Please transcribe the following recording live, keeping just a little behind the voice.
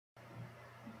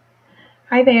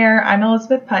Hi there, I'm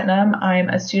Elizabeth Putnam. I'm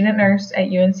a student nurse at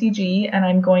UNCG, and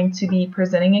I'm going to be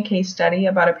presenting a case study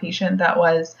about a patient that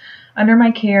was under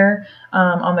my care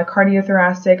on the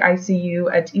cardiothoracic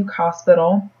ICU at Duke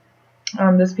Hospital.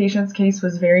 This patient's case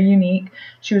was very unique.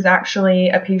 She was actually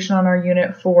a patient on our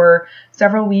unit for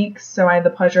several weeks, so I had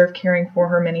the pleasure of caring for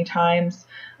her many times.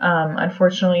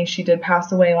 Unfortunately, she did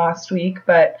pass away last week,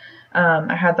 but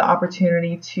I had the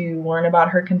opportunity to learn about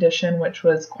her condition, which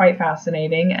was quite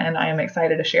fascinating, and I am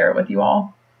excited to share it with you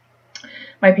all.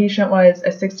 My patient was a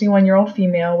 61-year-old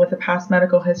female with a past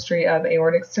medical history of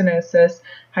aortic stenosis,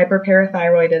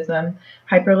 hyperparathyroidism,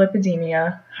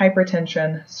 hyperlipidemia,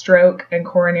 hypertension, stroke, and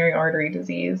coronary artery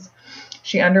disease.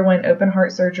 She underwent open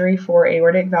heart surgery for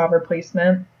aortic valve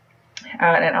replacement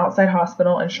at an outside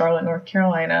hospital in Charlotte, North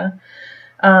Carolina.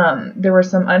 There were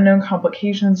some unknown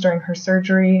complications during her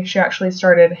surgery. She actually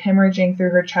started hemorrhaging through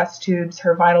her chest tubes,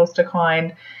 her vitals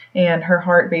declined, and her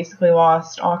heart basically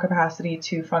lost all capacity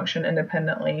to function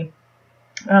independently.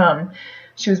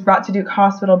 She was brought to Duke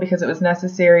Hospital because it was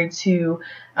necessary to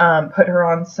put her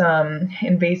on some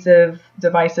invasive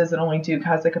devices that only Duke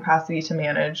has the capacity to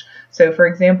manage. So, for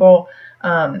example,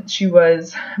 she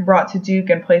was brought to Duke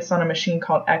and placed on a machine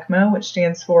called ECMO, which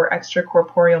stands for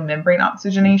extracorporeal membrane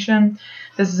oxygenation.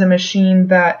 This is a machine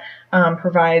that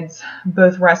provides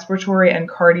both respiratory and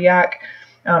cardiac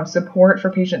support for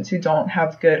patients who don't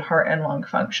have good heart and lung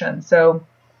function. So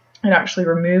it actually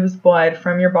removes blood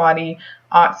from your body,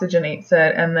 oxygenates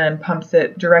it, and then pumps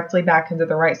it directly back into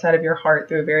the right side of your heart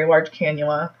through a very large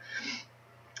cannula.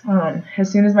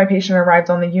 As soon as my patient arrived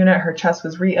on the unit, her chest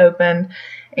was reopened,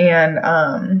 and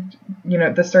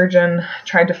the surgeon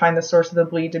tried to find the source of the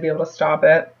bleed to be able to stop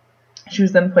it. She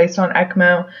was then placed on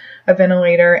ECMO, a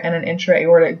ventilator, and an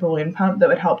intra-aortic balloon pump that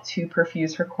would help to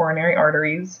perfuse her coronary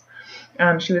arteries.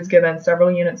 She was given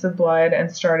several units of blood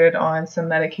and started on some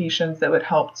medications that would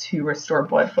help to restore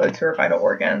blood flow to her vital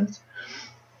organs.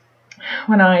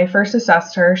 When I first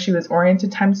assessed her, she was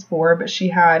oriented ×4, but she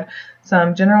had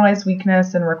some generalized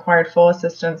weakness and required full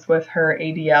assistance with her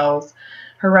ADLs.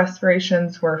 Her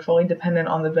respirations were fully dependent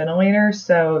on the ventilator,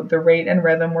 so the rate and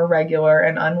rhythm were regular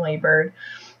and unlabored.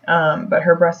 But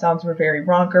her breath sounds were very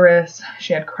roncorous.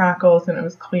 She had crackles, and it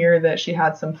was clear that she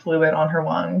had some fluid on her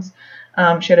lungs.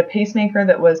 She had a pacemaker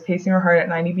that was pacing her heart at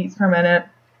 90 beats per minute,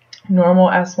 normal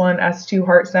S1, S2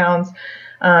 heart sounds.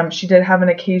 She did have an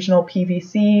occasional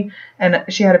PVC, and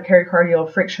she had a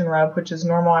pericardial friction rub, which is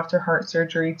normal after heart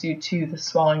surgery due to the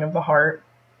swelling of the heart.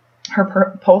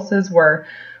 Her pulses were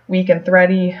weak and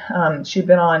thready. She'd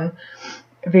been on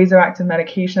vasoactive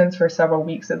medications for several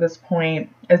weeks at this point.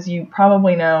 As you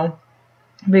probably know,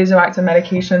 vasoactive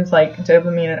medications like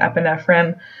dopamine and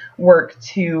epinephrine work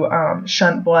to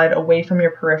shunt blood away from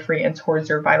your periphery and towards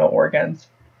your vital organs.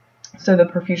 So the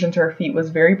perfusion to her feet was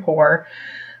very poor.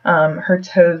 Her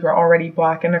toes were already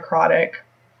black and necrotic.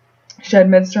 She had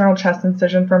mid-sternal chest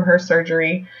incision from her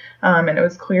surgery, and it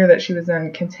was clear that she was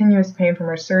in continuous pain from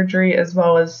her surgery, as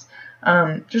well as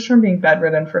just from being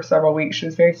bedridden for several weeks. She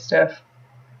was very stiff,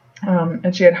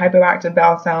 and she had hypoactive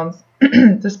bowel sounds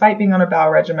despite being on a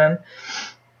bowel regimen,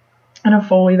 and a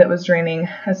Foley that was draining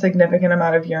a significant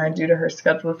amount of urine due to her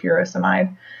scheduled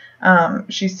furosemide.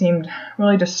 She seemed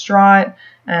really distraught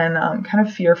and kind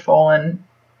of fearful, and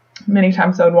many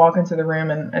times I would walk into the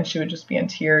room and she would just be in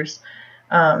tears.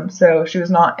 So she was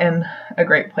not in a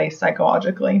great place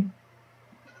psychologically.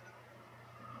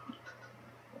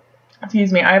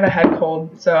 Excuse me, I have a head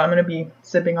cold, so I'm going to be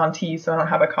sipping on tea so I don't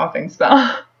have a coughing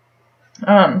spell.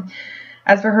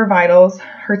 As for her vitals,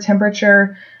 her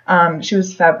temperature, she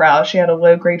was febrile. She had a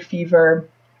low-grade fever,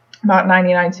 about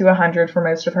 99 to 100 for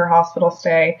most of her hospital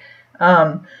stay.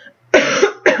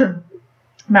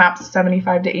 MAPS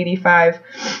 75 to 85,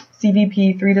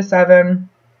 CVP 3 to 7.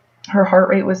 Her heart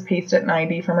rate was paced at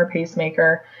 90 from her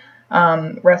pacemaker.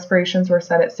 Respirations were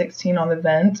set at 16 on the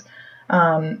vent.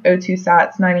 O2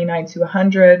 sats 99 to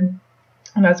 100.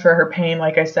 And as for her pain,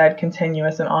 like I said,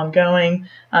 continuous and ongoing,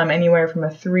 anywhere from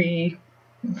a 3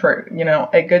 for,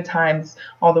 at good times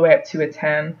all the way up to a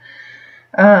 10.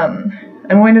 I'm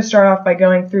going to start off by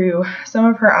going through some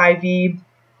of her IV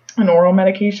and oral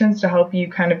medications to help you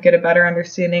kind of get a better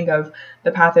understanding of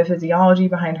the pathophysiology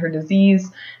behind her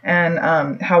disease and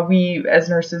how we as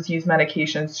nurses use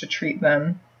medications to treat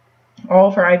them. All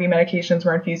of her IV medications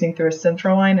were infusing through a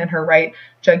central line in her right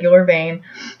jugular vein,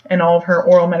 and all of her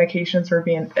oral medications were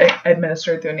being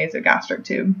administered through a nasogastric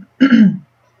tube.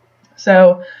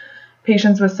 So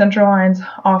patients with central lines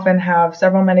often have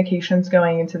several medications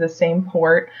going into the same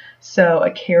port. So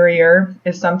a carrier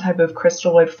is some type of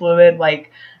crystalloid fluid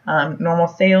like normal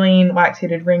saline,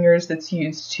 lactated ringers that's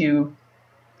used to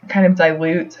kind of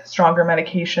dilute stronger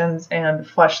medications and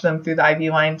flush them through the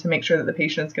IV line to make sure that the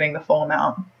patient's getting the full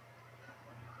amount.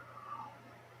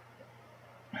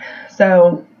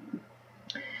 So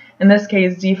in this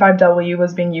case, D5W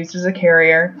was being used as a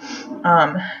carrier.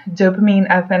 Dopamine,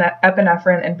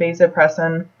 epinephrine, and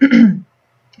vasopressin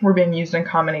were being used in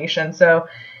combination. So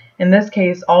in this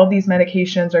case, all of these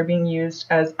medications are being used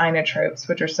as inotropes,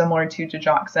 which are similar to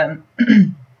digoxin,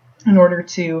 in order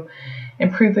to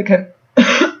improve the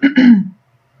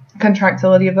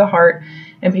contractility of the heart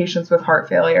in patients with heart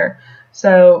failure.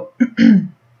 So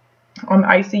on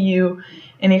ICU,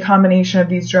 any combination of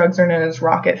these drugs are known as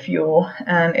rocket fuel,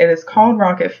 and it is called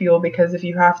rocket fuel because if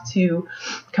you have to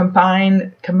combine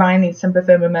these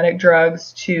sympathomimetic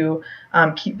drugs to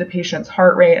keep the patient's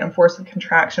heart rate and force of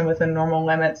contraction within normal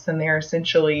limits, then they are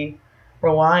essentially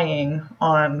relying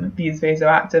on these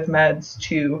vasoactive meds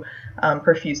to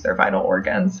perfuse their vital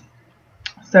organs.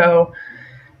 So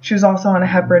she was also on a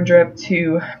heparin drip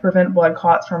to prevent blood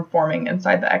clots from forming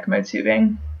inside the ECMO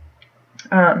tubing.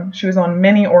 She was on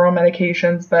many oral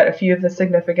medications, but a few of the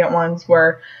significant ones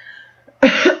were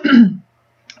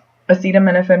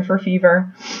acetaminophen for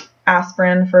fever,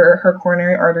 aspirin for her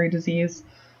coronary artery disease.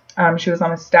 She was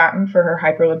on a statin for her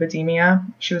hyperlipidemia.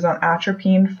 She was on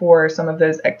atropine for some of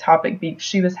those ectopic beaks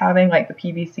she was having, like the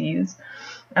PVCs.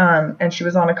 And she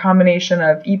was on a combination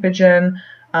of epigen,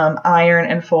 iron,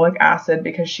 and folic acid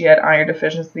because she had iron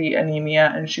deficiency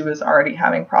anemia and she was already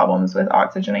having problems with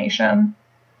oxygenation.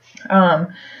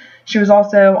 She was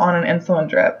also on an insulin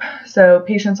drip. So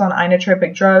patients on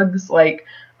inotropic drugs like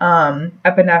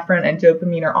epinephrine and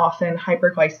dopamine are often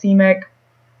hyperglycemic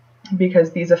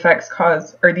because these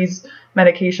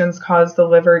medications cause the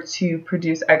liver to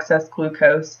produce excess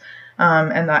glucose,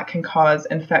 and that can cause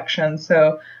infection.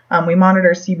 So we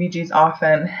monitor CBGs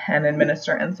often and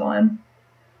administer insulin.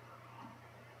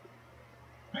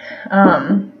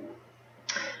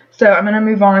 So I'm going to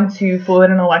move on to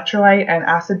fluid and electrolyte and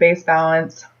acid-base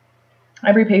balance.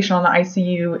 Every patient on the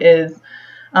ICU is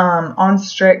on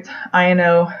strict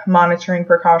INO monitoring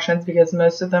precautions because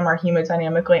most of them are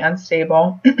hemodynamically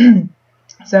unstable.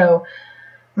 So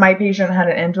my patient had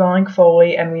an indwelling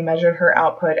Foley and we measured her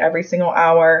output every single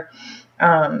hour.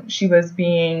 She was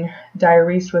being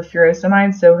diuresed with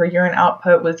furosemide, so her urine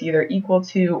output was either equal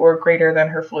to or greater than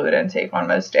her fluid intake on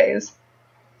most days.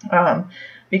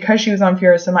 Because she was on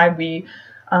furosemide, we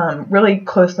really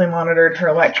closely monitored her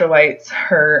electrolytes.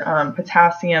 Her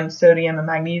potassium, sodium, and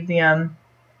magnesium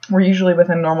were usually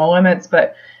within normal limits,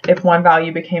 but if one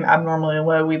value became abnormally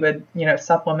low, we would,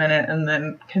 supplement it and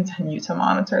then continue to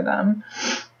monitor them.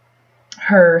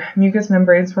 Her mucous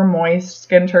membranes were moist,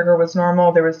 skin turgor was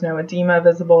normal, there was no edema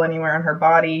visible anywhere on her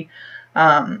body.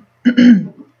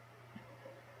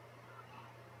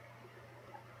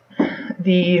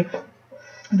 The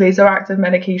vasoactive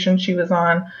medication she was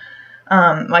on,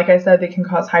 like I said, they can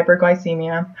cause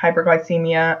hyperglycemia.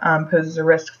 Hyperglycemia poses a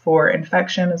risk for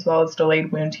infection as well as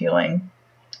delayed wound healing.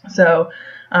 So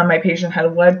my patient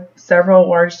had several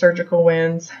large surgical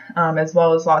wounds, as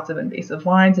well as lots of invasive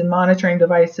lines and monitoring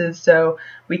devices. So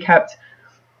we kept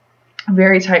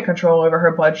very tight control over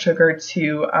her blood sugar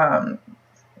to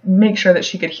make sure that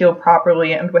she could heal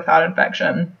properly and without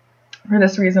infection. For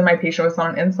this reason, my patient was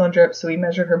on an insulin drip, so we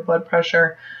measured her blood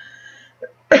pressure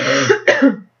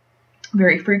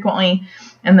very frequently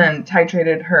and then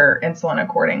titrated her insulin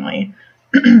accordingly.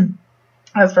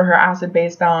 As for her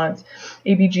acid-base balance,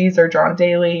 ABGs are drawn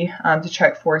daily to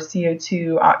check for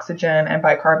CO2, oxygen, and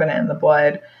bicarbonate in the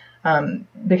blood.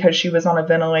 Because she was on a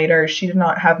ventilator, she did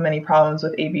not have many problems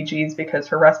with ABGs because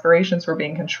her respirations were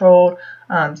being controlled,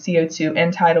 CO2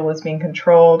 end tidal was being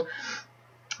controlled.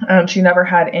 She never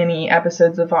had any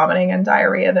episodes of vomiting and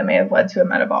diarrhea that may have led to a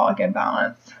metabolic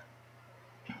imbalance.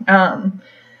 I'm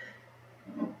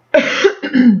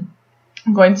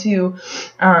going to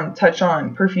touch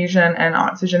on perfusion and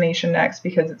oxygenation next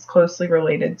because it's closely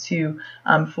related to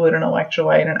fluid and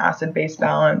electrolyte and acid-base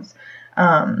balance,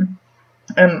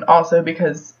 and also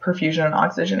because perfusion and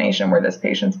oxygenation were this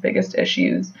patient's biggest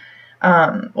issues.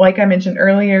 Like I mentioned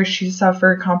earlier, she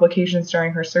suffered complications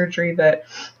during her surgery that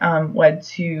led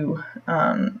to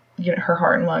her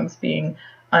heart and lungs being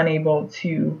unable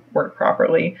to work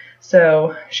properly.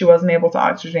 So she wasn't able to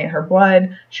oxygenate her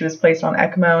blood. She was placed on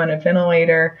ECMO and a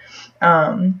ventilator.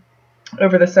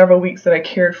 Over the several weeks that I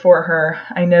cared for her,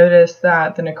 I noticed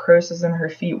that the necrosis in her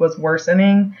feet was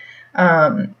worsening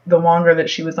the longer that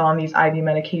she was on these IV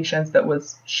medications that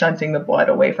was shunting the blood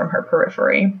away from her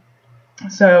periphery.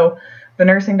 So the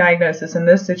nursing diagnosis in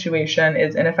this situation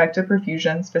is ineffective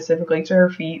perfusion, specifically to her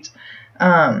feet.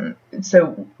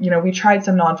 So, we tried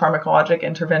some non-pharmacologic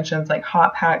interventions like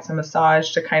hot packs and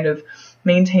massage to kind of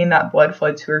maintain that blood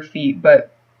flow to her feet.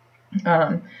 But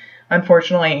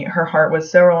unfortunately, her heart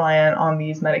was so reliant on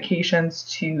these medications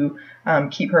to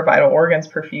keep her vital organs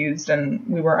perfused, and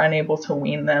we were unable to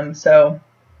wean them. So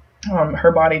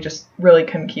her body just really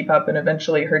couldn't keep up, and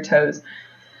eventually her toes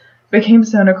became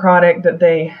so necrotic that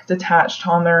they detached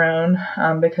on their own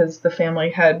because the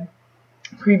family had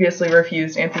previously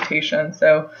refused amputation.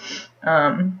 So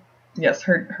yes,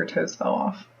 her toes fell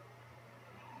off.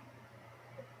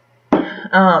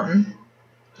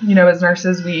 As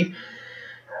nurses, we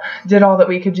did all that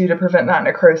we could do to prevent that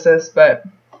necrosis, but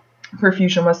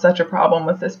perfusion was such a problem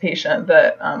with this patient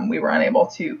that we were unable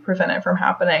to prevent it from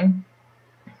happening.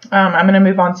 I'm going to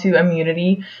move on to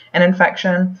immunity and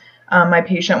infection. My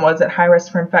patient was at high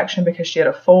risk for infection because she had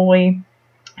a Foley.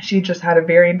 She just had a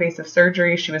very invasive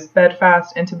surgery. She was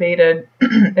bedfast, intubated,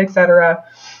 etc.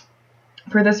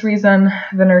 For this reason,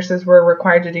 the nurses were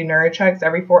required to do neurochecks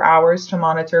every 4 hours to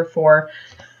monitor for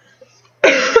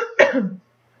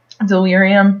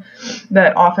delirium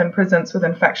that often presents with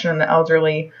infection in the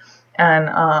elderly, and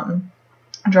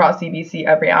draw CBC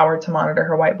every hour to monitor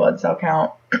her white blood cell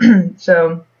count.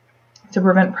 So to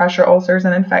prevent pressure ulcers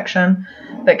and infection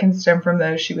that can stem from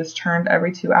those, she was turned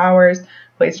every 2 hours,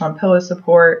 placed on pillow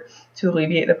support to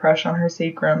alleviate the pressure on her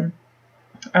sacrum.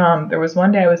 There was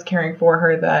one day I was caring for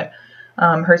her that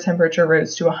her temperature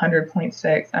rose to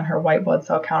 100.6 and her white blood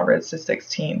cell count rose to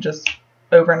 16 just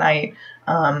overnight.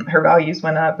 Her values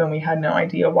went up and we had no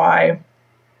idea why.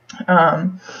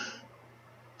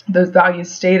 Those values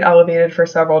stayed elevated for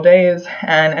several days,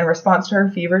 and in response to her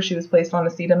fever, she was placed on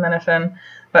acetaminophen,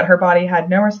 but her body had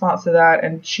no response to that,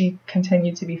 and she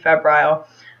continued to be febrile.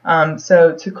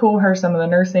 So to cool her, some of the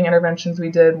nursing interventions we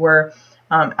did were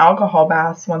alcohol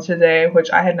baths once a day,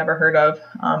 which I had never heard of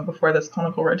before this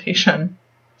clinical rotation.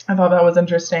 I thought that was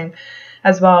interesting,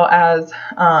 as well as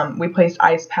we placed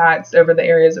ice packs over the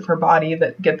areas of her body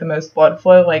that get the most blood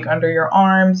flow, like under your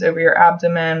arms, over your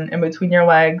abdomen, in between your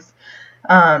legs.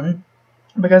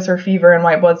 Because her fever and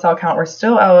white blood cell count were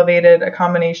still elevated, a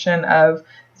combination of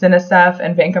Zinacef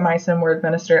and vancomycin were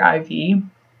administered IV.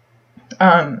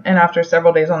 And after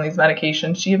several days on these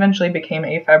medications, she eventually became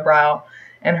afebrile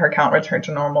and her count returned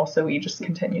to normal, so we just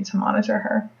continued to monitor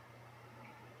her.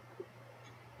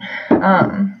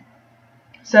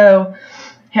 So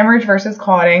hemorrhage versus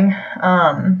clotting.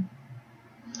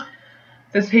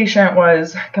 This patient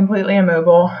was completely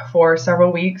immobile for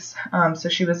several weeks, so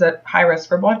she was at high risk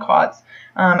for blood clots.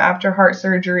 After heart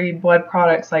surgery, blood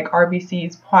products like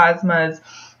RBCs, plasmas,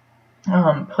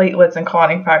 platelets, and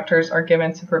clotting factors are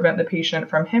given to prevent the patient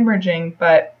from hemorrhaging,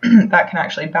 but that can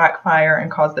actually backfire and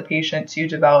cause the patient to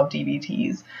develop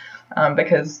DVTs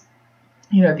because,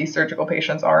 these surgical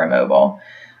patients are immobile.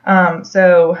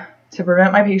 So to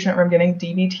prevent my patient from getting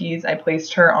DVTs, I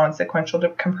placed her on sequential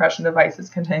compression devices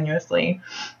continuously.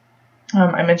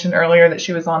 I mentioned earlier that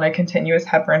she was on a continuous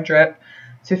heparin drip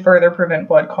to further prevent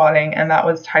blood clotting, and that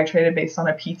was titrated based on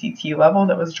a PTT level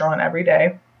that was drawn every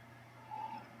day.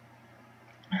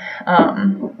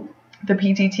 The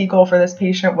PTT goal for this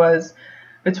patient was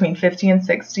between 50 and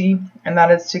 60, and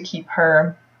that is to keep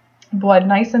her blood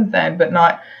nice and thin, but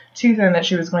not too thin that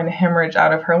she was going to hemorrhage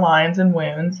out of her lines and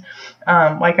wounds.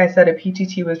 Like I said, a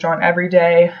PTT was drawn every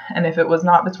day, and if it was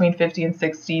not between 50 and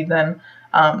 60, then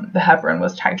the heparin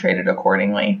was titrated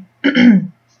accordingly.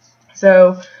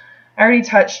 So I already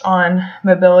touched on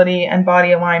mobility and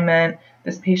body alignment.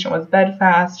 This patient was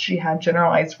bedfast. She had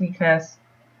generalized weakness,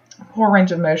 poor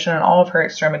range of motion in all of her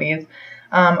extremities.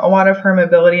 A lot of her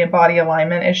mobility and body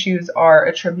alignment issues are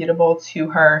attributable to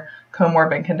her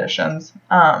comorbid conditions.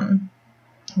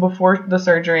 Before the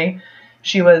surgery,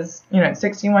 she was,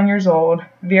 61 years old,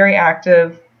 very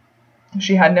active.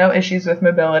 She had no issues with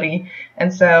mobility.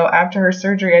 And so after her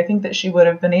surgery, I think that she would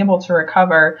have been able to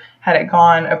recover had it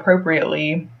gone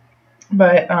appropriately.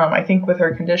 But I think with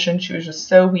her condition, she was just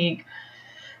so weak.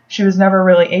 She was never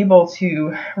really able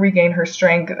to regain her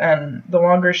strength. And the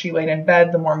longer she laid in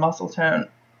bed, the more muscle tone,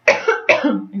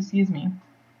 excuse me,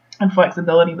 and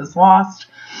flexibility was lost.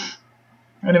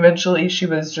 And eventually she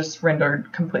was just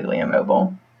rendered completely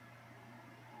immobile.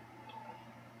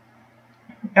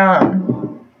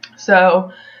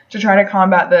 So to try to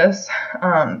combat this,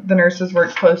 the nurses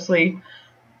worked closely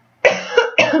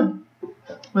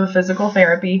with physical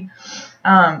therapy.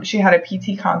 She had a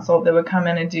PT consult that would come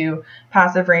in and do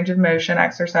passive range of motion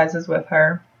exercises with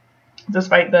her.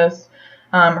 Despite this,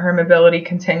 her mobility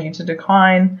continued to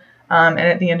decline. And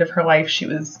at the end of her life, she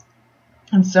was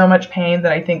in so much pain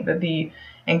that I think that the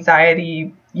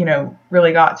anxiety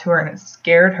really got to her and it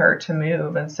scared her to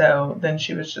move. And so then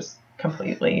she was just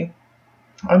completely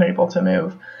unable to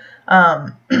move.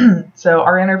 So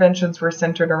our interventions were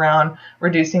centered around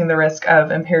reducing the risk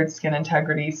of impaired skin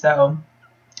integrity. So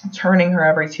turning her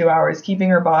every 2 hours, keeping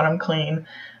her bottom clean,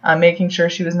 making sure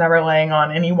she was never laying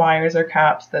on any wires or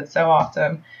caps that so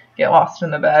often get lost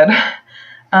in the bed.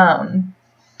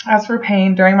 As for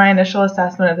pain, during my initial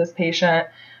assessment of this patient,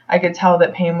 I could tell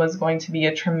that pain was going to be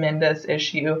a tremendous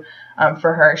issue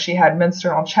for her. She had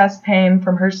menstrual chest pain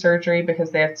from her surgery because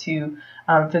they have to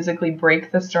physically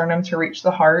break the sternum to reach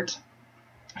the heart.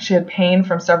 She had pain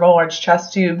from several large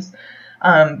chest tubes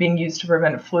being used to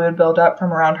prevent fluid buildup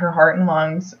from around her heart and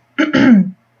lungs.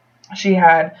 She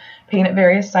had pain at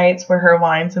various sites where her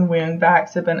lines and wound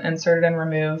vacs had been inserted and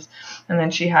removed, and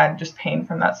then she had just pain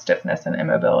from that stiffness and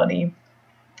immobility.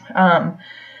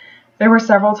 There were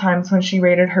several times when she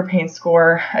rated her pain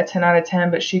score a 10 out of 10,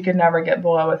 but she could never get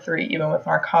below a 3, even with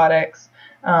narcotics.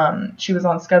 She was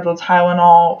on scheduled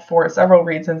Tylenol for several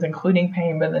reasons, including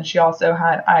pain, but then she also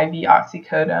had IV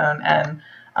oxycodone and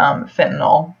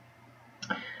fentanyl.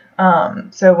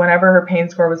 So whenever her pain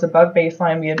score was above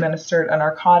baseline, we administered a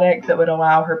narcotic that would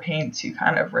allow her pain to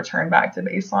kind of return back to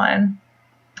baseline.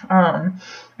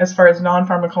 As far as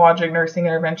non-pharmacologic nursing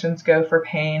interventions go for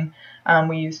pain,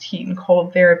 we used heat and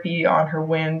cold therapy on her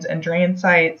wounds and drain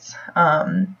sites.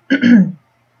 And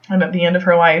at the end of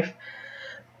her life,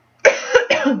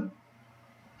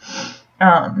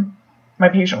 my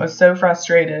patient was so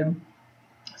frustrated,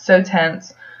 so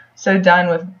tense, so done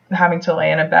with having to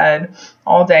lay in a bed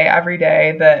all day, every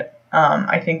day, that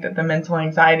I think that the mental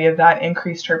anxiety of that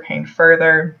increased her pain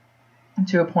further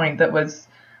to a point that was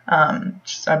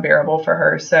just unbearable for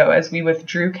her. So as we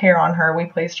withdrew care on her, we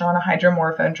placed her on a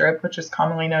hydromorphone drip, which is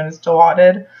commonly known as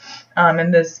Dilaudid,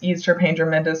 and this eased her pain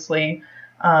tremendously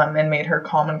and made her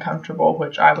calm and comfortable,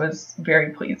 which I was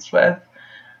very pleased with.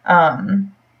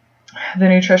 The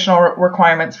nutritional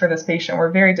requirements for this patient were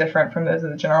very different from those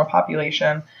of the general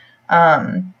population.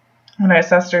 When I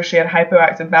assessed her, she had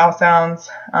hypoactive bowel sounds,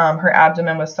 her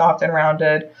abdomen was soft and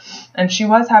rounded, and she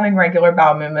was having regular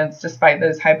bowel movements despite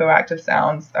those hypoactive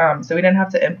sounds. So we didn't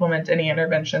have to implement any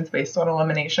interventions based on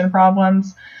elimination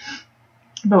problems,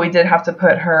 but we did have to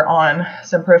put her on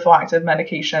some prophylactic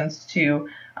medications to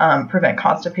prevent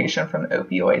constipation from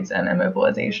opioids and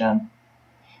immobilization.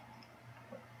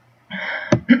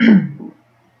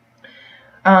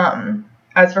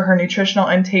 As for her nutritional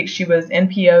intake, she was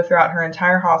NPO throughout her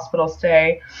entire hospital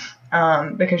stay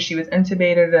because she was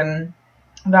intubated, and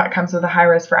that comes with a high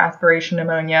risk for aspiration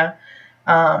pneumonia.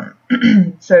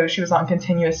 So she was on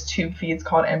continuous tube feeds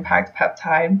called impact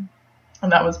peptide,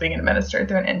 and that was being administered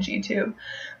through an NG tube.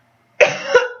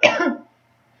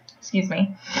 Excuse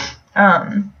me.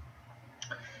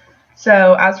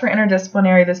 So as for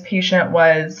interdisciplinary, this patient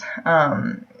was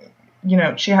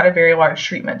she had a very large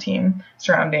treatment team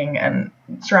surrounding her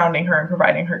and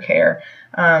providing her care.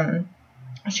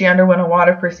 She underwent a lot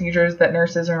of procedures that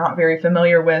nurses are not very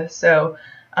familiar with. So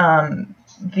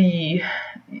the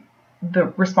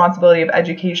responsibility of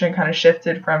education kind of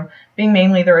shifted from being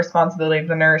mainly the responsibility of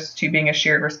the nurse to being a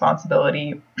shared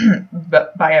responsibility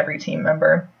by every team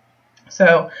member.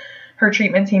 So her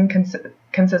treatment team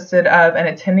consisted of an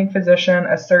attending physician,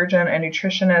 a surgeon, a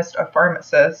nutritionist, a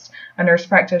pharmacist, a nurse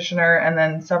practitioner, and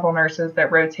then several nurses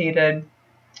that rotated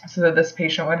so that this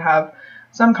patient would have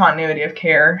some continuity of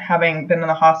care, having been in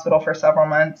the hospital for several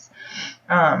months.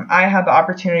 I had the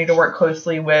opportunity to work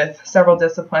closely with several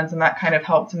disciplines, and that kind of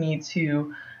helped me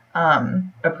to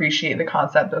appreciate the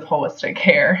concept of holistic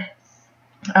care.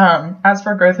 As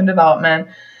for growth and development,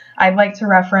 I'd like to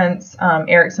reference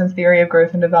Erickson's theory of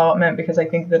growth and development because I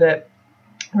think that it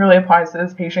really applies to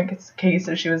this patient's case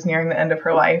as she was nearing the end of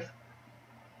her life.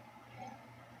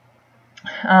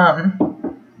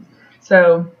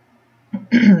 So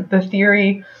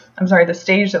the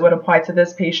stage that would apply to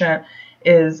this patient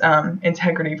is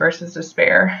integrity versus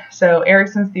despair. So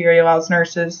Erickson's theory allows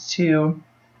nurses to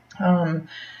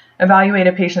evaluate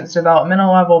a patient's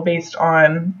developmental level based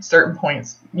on certain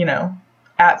points,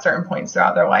 at certain points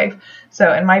throughout their life.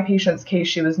 So in my patient's case,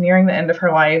 she was nearing the end of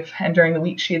her life, and during the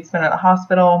week she had spent at the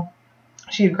hospital,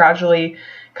 she had gradually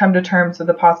come to terms with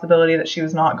the possibility that she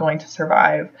was not going to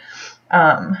survive.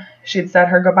 She had said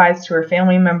her goodbyes to her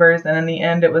family members, and in the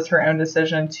end, it was her own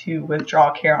decision to withdraw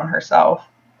care on herself.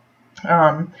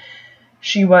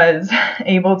 She was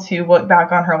able to look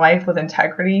back on her life with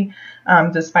integrity,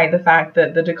 despite the fact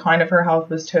that the decline of her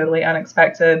health was totally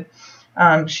unexpected.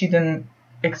 She didn't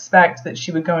expect that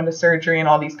she would go into surgery and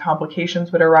all these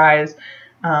complications would arise,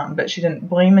 but she didn't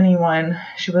blame anyone.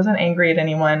 She wasn't angry at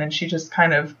anyone, and she just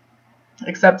kind of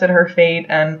accepted her fate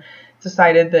and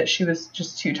decided that she was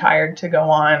just too tired to go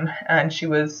on and she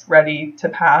was ready to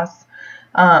pass.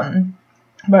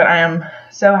 But I am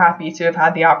so happy to have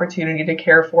had the opportunity to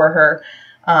care for her.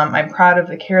 I'm proud of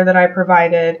the care that I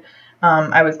provided.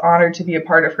 I was honored to be a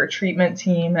part of her treatment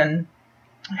team and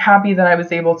happy that I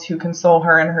was able to console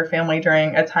her and her family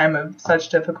during a time of such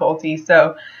difficulty.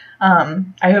 So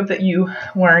I hope that you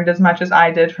learned as much as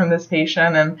I did from this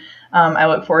patient, and I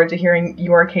look forward to hearing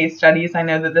your case studies. I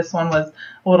know that this one was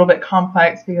a little bit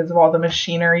complex because of all the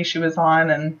machinery she was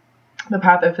on and the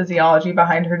pathophysiology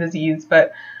behind her disease,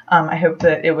 but I hope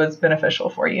that it was beneficial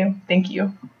for you. Thank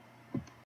you.